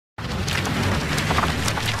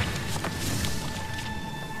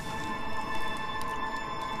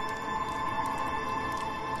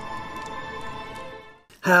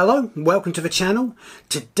Hello, welcome to the channel.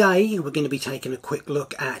 Today we're going to be taking a quick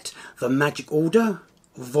look at the Magic Order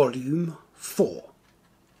Volume 4.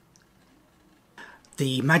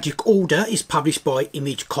 The Magic Order is published by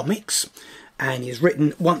Image Comics and is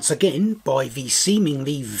written once again by the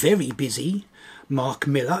seemingly very busy Mark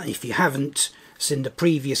Millar. If you haven't seen the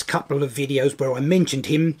previous couple of videos where I mentioned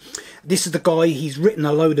him, this is the guy. He's written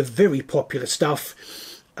a load of very popular stuff.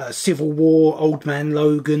 Civil War, Old Man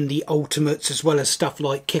Logan, The Ultimates, as well as stuff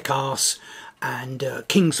like Kick-Ass and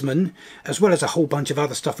Kingsman, as well as a whole bunch of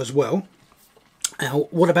other stuff as well. Now,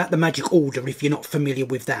 what about the Magic Order, if you're not familiar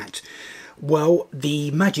with that? Well, the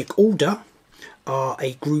Magic Order are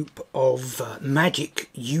a group of magic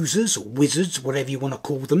users, or wizards, whatever you want to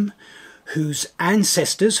call them, whose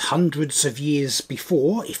ancestors, hundreds of years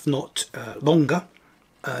before, if not longer,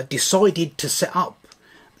 decided to set up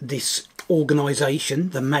this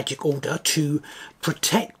organisation, the Magic Order, to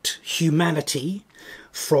protect humanity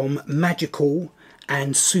from magical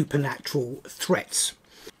and supernatural threats.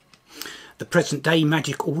 The present day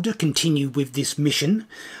Magic Order continue with this mission,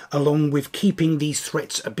 along with keeping these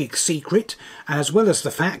threats a big secret, as well as the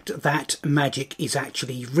fact that magic is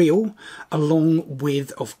actually real, along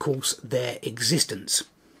with, of course, their existence.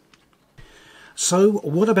 So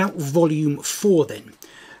what about Volume 4 then?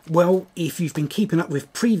 Well, if you've been keeping up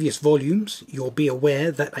with previous volumes, you'll be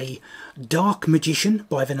aware that a dark magician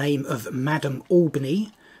by the name of Madame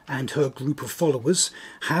Albany and her group of followers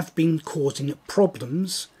have been causing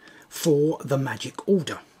problems for the Magic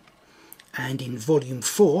Order. And in Volume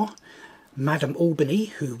 4, Madame Albany,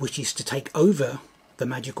 who wishes to take over the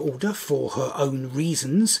Magic Order for her own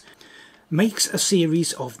reasons, makes a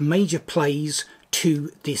series of major plays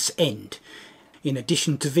to this end. In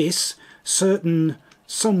addition to this, certain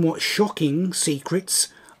somewhat shocking secrets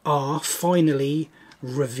are finally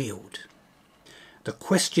revealed. The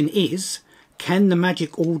question is, can the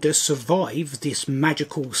Magic Order survive this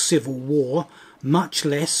magical civil war, much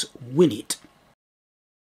less win it?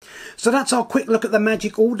 So that's our quick look at the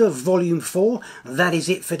Magic Order Volume 4. That is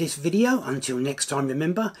it for this video. Until next time,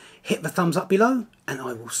 remember, hit the thumbs up below and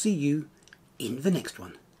I will see you in the next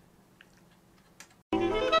one.